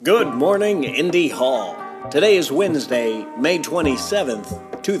Good morning, Indy Hall. Today is Wednesday, May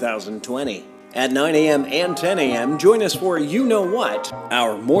 27th, 2020. At 9 a.m. and 10 a.m., join us for You Know What,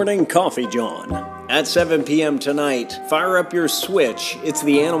 our morning coffee jawn. At 7 p.m. tonight, fire up your Switch. It's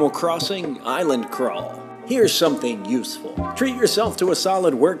the Animal Crossing Island Crawl. Here's something useful. Treat yourself to a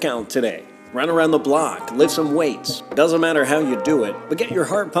solid workout today. Run around the block, lift some weights. Doesn't matter how you do it, but get your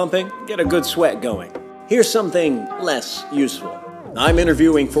heart pumping, get a good sweat going. Here's something less useful. I'm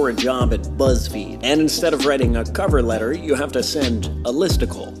interviewing for a job at BuzzFeed, and instead of writing a cover letter, you have to send a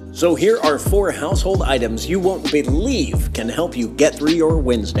listicle. So here are 4 household items you won't believe can help you get through your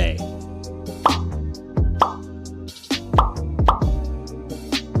Wednesday.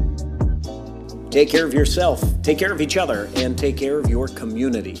 Take care of yourself, take care of each other, and take care of your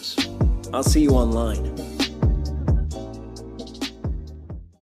communities. I'll see you online.